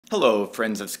Hello,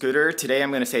 friends of Scooter. Today I'm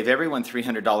going to save everyone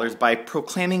 $300 by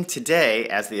proclaiming today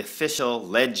as the official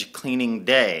ledge cleaning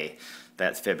day.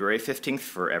 That's February 15th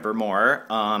forevermore.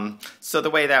 So the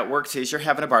way that works is you're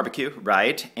having a barbecue,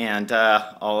 right? And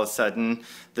all of a sudden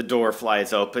the door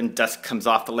flies open, dust comes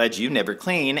off the ledge you never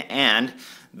clean, and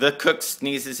the cook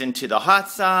sneezes into the hot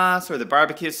sauce or the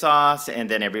barbecue sauce, and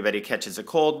then everybody catches a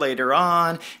cold later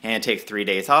on and takes 3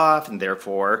 days off, and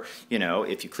therefore,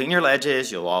 if you clean your ledges,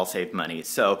 you'll all save money.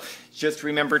 So just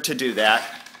remember to do that.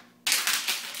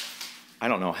 I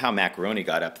don't know how macaroni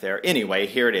got up there. Anyway,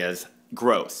 here it is.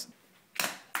 Gross.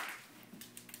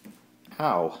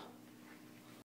 Ow.